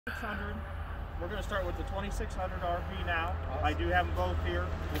2600. We're going to start with the 2600 RP now. Awesome. I do have them both here.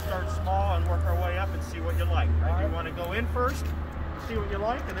 We'll start small and work our way up and see what you like. I do want to go in first, see what you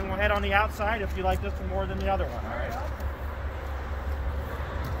like, and then we'll head on the outside if you like this one more than the other one. All right.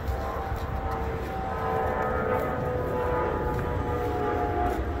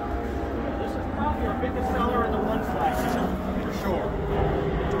 This is probably our biggest seller in the one slide, for sure.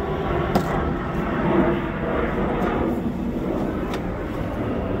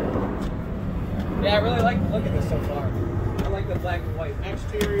 Yeah, I really like the look of this so far. I like the black and white.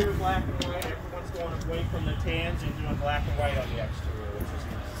 Exterior black and white. Everyone's going away from the tans and doing black and white on the exterior, which is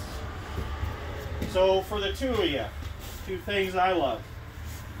nice. So for the two of you, two things I love.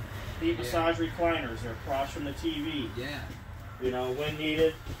 Heat massage recliners. They're across from the TV. Yeah. You know, when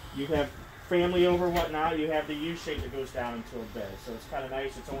needed, you have family over, whatnot, you have the U-shape that goes down into a bed. So it's kind of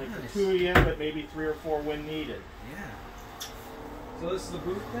nice. It's only for two of you, but maybe 3 or 4 when needed. Yeah. So this is the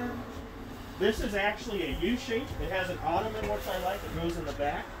booth then? This is actually a U-shape. It has an ottoman, which I like. It goes in the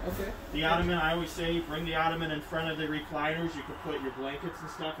back. Okay. The ottoman, I always say, bring the ottoman in front of the recliners. You can put your blankets and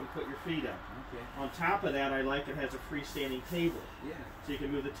stuff and put your feet up. Okay. On top of that, I like it has a freestanding table. Yeah. So you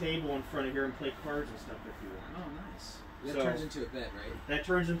can move the table in front of here and play cards and stuff if you want. Oh, nice. That So, turns into a bed, right? That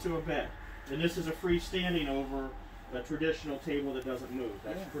turns into a bed. And this is a freestanding over a traditional table that doesn't move.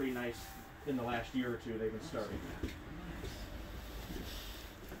 That's pretty nice. In the last year or two, they've been starting that.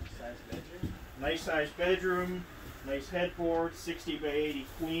 Size bedroom. Nice sized bedroom, nice headboard, 60 by 80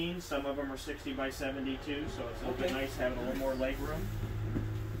 queen. Some of them are 60 by 72, so it's a little bit nice having a little more leg room.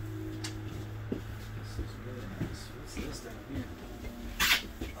 This is really nice. What's this down here?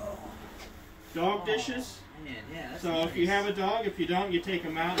 Oh. Dog dishes. Man, yeah, that's So nice. if you have a dog, if you don't, you take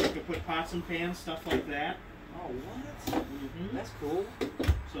them out. You can put pots and pans, stuff like that. Oh, what? Mm-hmm. That's cool.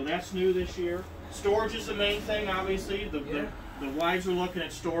 So that's new this year. Storage is the main thing, obviously. The wives are looking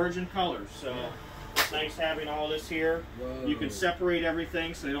at storage and colors. So it's nice having all this here. Whoa. You can separate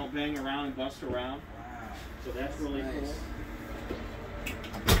everything so they don't bang around and bust around. Wow. So that's really nice. cool.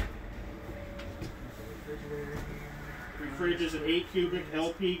 Fridge is an 8 cubic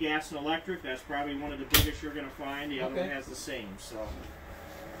LP gas and electric. That's probably one of the biggest you're going to find. The other one has the same. So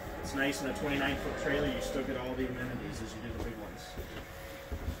it's nice in a 29-foot trailer. You still get all the amenities as you do the big ones.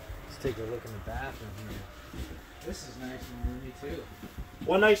 Let's take a look in the bathroom here. This is nice and roomy too.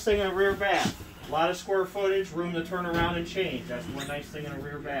 One nice thing in a rear bath. A lot of square footage, room to turn around and change. That's one nice thing in a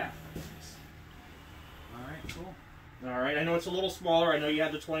rear bath. All right, cool. All right, I know it's a little smaller. I know you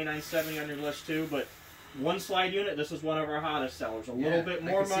have the 2970 on your list too, but one slide unit, this is one of our hottest sellers. A little bit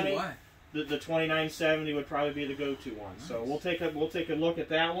more money. The 2970 would probably be the go-to one. Nice. So we'll take a look at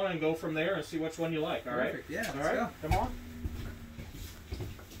that one and go from there and see which one you like. All right? Perfect. Yeah. All right. Go. Come on.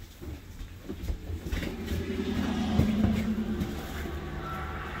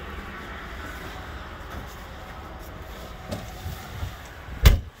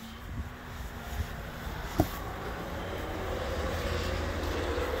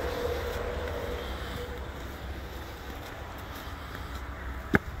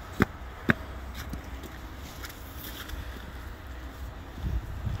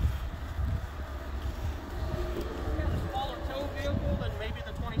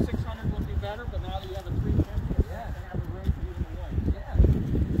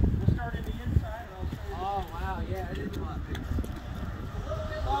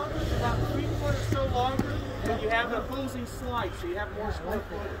 Slide, so you have more square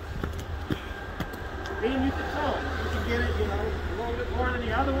footage. And you can tell them. You can get it, you know, a little bit more than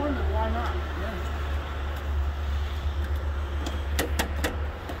the other one, then why not?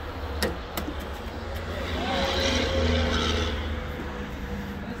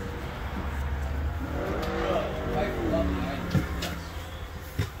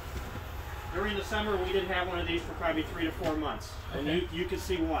 During the summer, we didn't have one of these for probably 3 to 4 months, and you can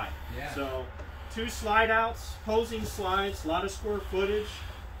see why. Yeah. So, 2 slide outs, posing slides, a lot of square footage.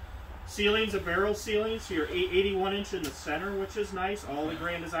 Ceilings, a barrel ceiling, so you're 81 inch in the center, which is nice. All the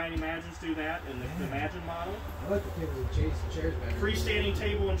Grand Design Imagines do that in the Imagine model. I like the tables and chairs better. Freestanding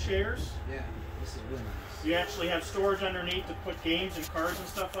table and chairs. Yeah, this is really nice. You actually have storage underneath to put games and cards and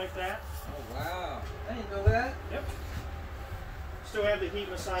stuff like that. Oh, wow. I didn't know that. Yep. Still have the heat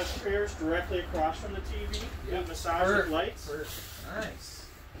massage chairs directly across from the TV. Heat massage with lights. Nice.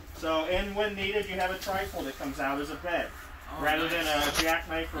 So, and when needed, you have a trifle that comes out as a bed, rather than a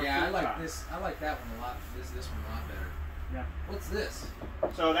jackknife or a I like top. this. I like that one a lot. This one a lot better. Yeah. What's this?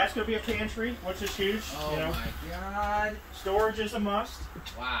 So that's going to be a pantry, which is huge. Oh you know. my God. Storage is a must.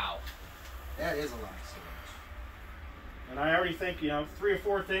 Wow. That is a lot of storage. And I already think, you know, 3 or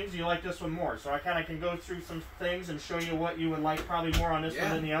 4 things, you like this one more. So I kind of can go through some things and show you what you would like probably more on this one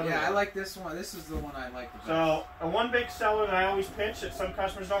than the other one. Yeah, I like this one. This is the one I like the best. So, one big seller that I always pitch that some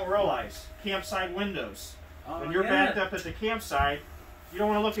customers don't realize, campsite windows. When you're backed up at the campsite, you don't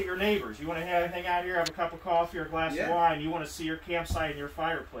want to look at your neighbors. You want to hang out here, have a cup of coffee or a glass of wine. You want to see your campsite and your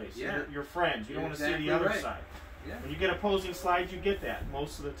fireplace, your friends. You don't want to see the other side. Yeah. When you get opposing slides, you get that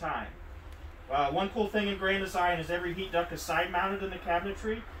most of the time. One cool thing in Grand Design is every heat duct is side mounted in the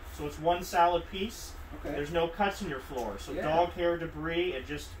cabinetry, so it's one solid piece. Okay. There's no cuts in your floor, so dog hair, debris, and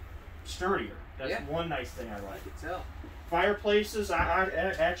just sturdier. That's one nice thing I like. I can tell. Fireplaces are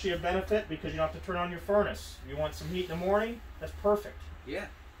actually a benefit because you don't have to turn on your furnace. If you want some heat in the morning, that's perfect. Yeah.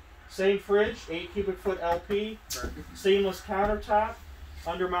 Same fridge, 8 cubic foot LP, perfect. Seamless countertop,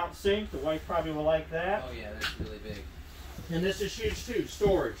 undermount sink. The wife probably will like that. Oh yeah, that's really big. And this is huge too,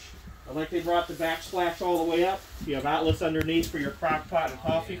 storage. I like they brought the backsplash all the way up. You have outlets underneath for your crock pot and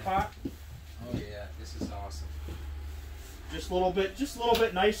coffee pot. Oh yeah, this is awesome. Just a little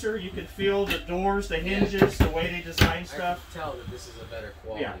bit nicer. You can feel the doors, the hinges, the way they design stuff. I can tell that this is a better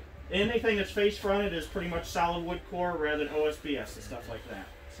quality. Yeah. Anything that's face fronted is pretty much solid wood core rather than OSBS and stuff like that.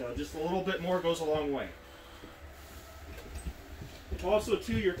 So just a little bit more goes a long way. Also,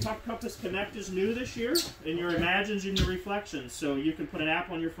 too, your Tuck Compass Connect is new this year, and your Imagines and your Reflections. So you can put an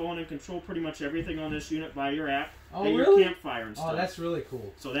app on your phone and control pretty much everything on this unit by your app. Oh, and really? Your campfire and stuff. Oh, that's really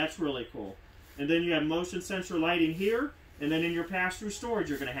cool. So that's really cool. And then you have motion sensor lighting here, and then in your pass-through storage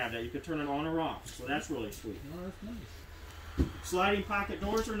you're going to have that. You can turn it on or off. So that's really sweet. Oh, that's nice. Sliding pocket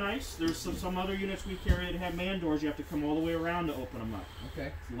doors are nice. There's some other units we carry that have man doors. You have to come all the way around to open them up.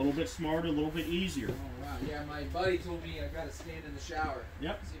 Okay. It's a little bit smarter, a little bit easier. Oh, wow. Yeah, my buddy told me I got to stand in the shower.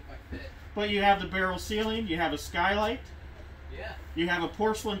 Yep. See if I fit. But you have the barrel ceiling. You have a skylight. Yeah. You have a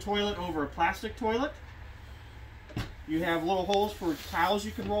porcelain toilet over a plastic toilet. You have little holes for towels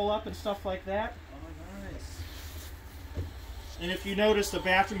you can roll up and stuff like that. And if you notice, the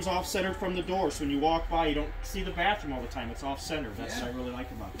bathroom's off-centered from the door, so when you walk by, you don't see the bathroom all the time. It's off-centered. That's what I really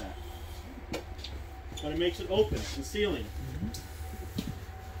like about that. But it makes it open, the ceiling.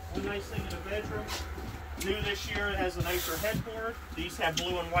 One nice thing in the bedroom, new this year, it has a nicer headboard. These have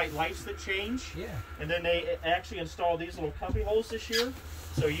blue and white lights that change. Yeah. And then they actually installed these little cubby holes this year.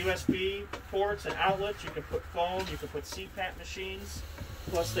 So USB ports and outlets, you can put phone, you can put CPAP machines.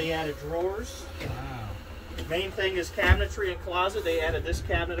 Plus they added drawers. Wow. The main thing is cabinetry and closet. They added this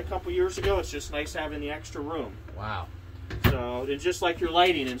cabinet a couple years ago. It's just nice having the extra room. Wow. So, and just like your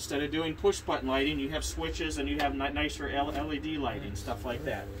lighting, instead of doing push button lighting, you have switches and you have nicer LED lighting, stuff like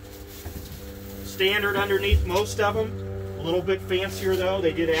that. Standard underneath most of them. A little bit fancier though.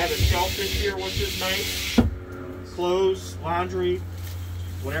 They did add a shelf this year, which is nice. Clothes, laundry,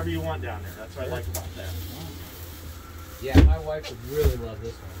 whatever you want down there. That's what I like about that. Yeah, my wife would really love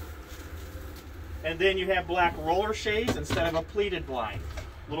this one. And then you have black roller shades instead of a pleated blind.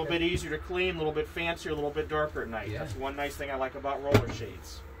 A little bit easier to clean, a little bit fancier, a little bit darker at night. Yeah. That's one nice thing I like about roller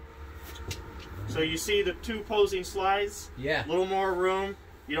shades. So you see the 2 opposing slides? Yeah. A little more room.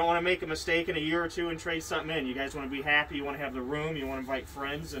 You don't want to make a mistake in a year or two and trade something in. You guys want to be happy. You want to have the room. You want to invite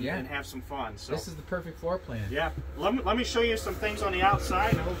friends and have some fun. So this is the perfect floor plan. Yeah. Let me show you some things on the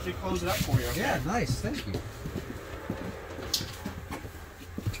outside and hopefully close it up for you. Okay? Yeah, nice. Thank you.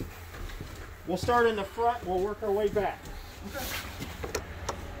 We'll start in the front. We'll work our way back. Okay.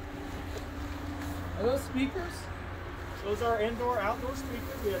 Are those speakers? Those are indoor, outdoor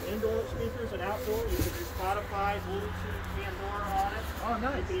speakers. We have indoor speakers and outdoor. You can do Spotify, Bluetooth, Pandora on it. Oh,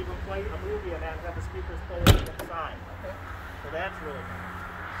 nice. You can even play a movie and have the speakers play on the side. Okay. So that's really nice.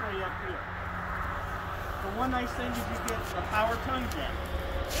 I'll show you up here. So one nice thing is you get a power tongue jack.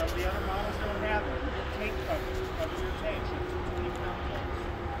 Some of the other models don't have it. You get tank covers to cover your tank.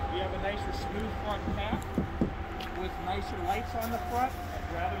 You have a nicer smooth front pack with nicer lights on the front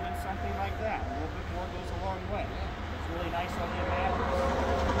rather than something like that. A little bit more goes a long way. It's really nice on the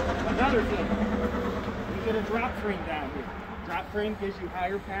Imagines. Another thing, you get a drop frame down here. Drop frame gives you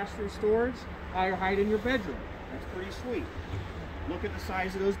higher pass-through storage, higher height in your bedroom. That's pretty sweet. Look at the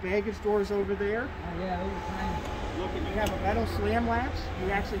size of those baggage doors over there. Oh yeah, those are tiny. Look, you have a metal slam latch.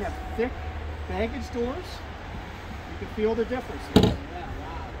 You actually have thick baggage doors. You can feel the difference here.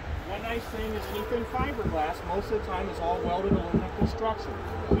 One nice thing is anything fiberglass, most of the time is all welded aluminum construction.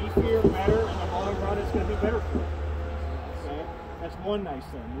 Beefier, better, and the long run is going to be better for you. Okay? That's one nice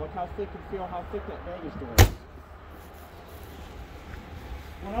thing. Look how thick and feel how thick that baggage door is.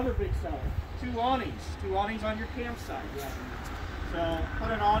 One other big seller, 2 awnings. 2 awnings on your campsite. So put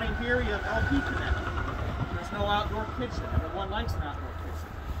an awning here, you have LP connect. There's no outdoor kitchen. Everyone likes an outdoor kitchen.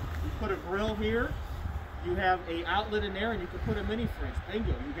 You put a grill here. You have a outlet in there, and you can put a mini fridge.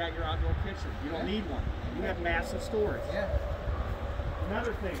 Bingo, you got your outdoor kitchen. You don't need one. You have massive storage. Yeah.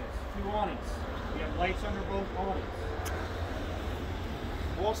 Another thing is 2 awnings. You have lights under both awnings.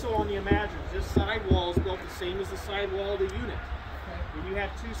 Also on the Imagines, this side wall is built the same as the side wall of the unit. Okay. And you have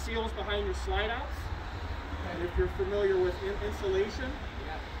 2 seals behind your slide outs. And if you're familiar with insulation,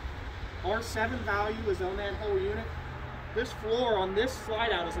 our 7 value is on that whole unit. This floor on this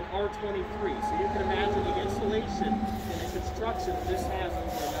slide out is an R23, so you can imagine the insulation and the construction this has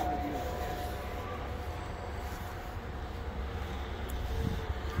over another unit.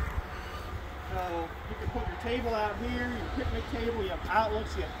 So you can put your table out here, your picnic table, you have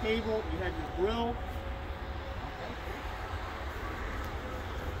outlets, you have cable, you have your grill.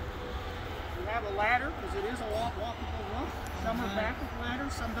 You have a ladder because it is a walkable roof. Some are back with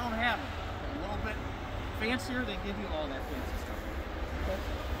ladders, some don't have it. A little bit fancier, they give you all that fancy stuff. Okay.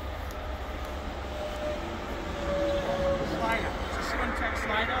 Slide out. It's a SwingTech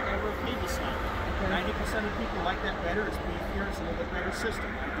slide out over a cable slide out. 90% of people like that better. It's beefier, it's a little bit better system.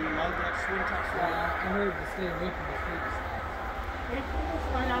 I do love that SwingTech slide out. I heard to stay away from the cable slide. Cable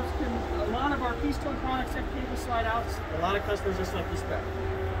slide outs can, a lot of our Keystone products have cable slide outs. A lot of customers just like this better.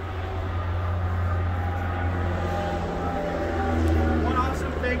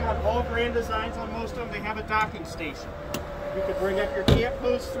 Thing on all Grand Designs, on most of them, they have a docking station. You can bring up your camp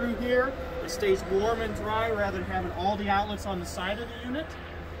hose through here. It stays warm and dry rather than having all the outlets on the side of the unit.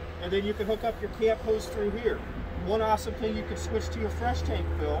 And then you can hook up your camp hose through here. One awesome thing, you can switch to your fresh tank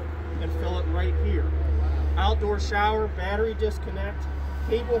fill and fill it right here. Outdoor shower, battery disconnect,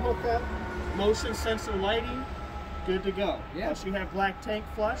 cable hookup, motion sensor lighting, good to go. Yeah. Plus you have black tank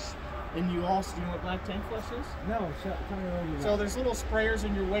flush. And you also, do you know what black tank flush is? No, tell me what you know. So there's little sprayers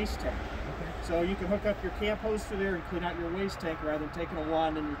in your waste tank. Okay. So you can hook up your camp hose through there and clean out your waste tank rather than taking a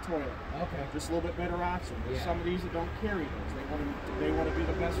wand in your toilet. Okay. Just a little bit better option. There's Yeah. some of these that don't carry those. They want to do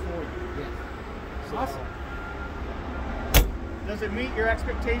the best for you. Yeah. So, Awesome. Does it meet your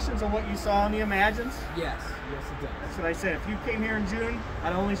expectations on what you saw in the Imagines? Yes. Yes, it does. That's what I said. If you came here in June,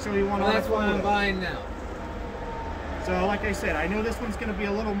 I'd only show you one. Well, that's why I'm buying now. So like I said, I know this one's going to be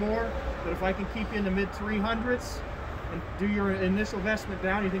a little more, but if I can keep you in the mid 300s and do your initial investment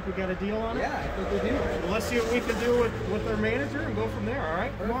down, you think we got a deal on it? Yeah, I think we do. Well, let's see what we can do with our manager and go from there, all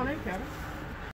right? Come on in, Kevin.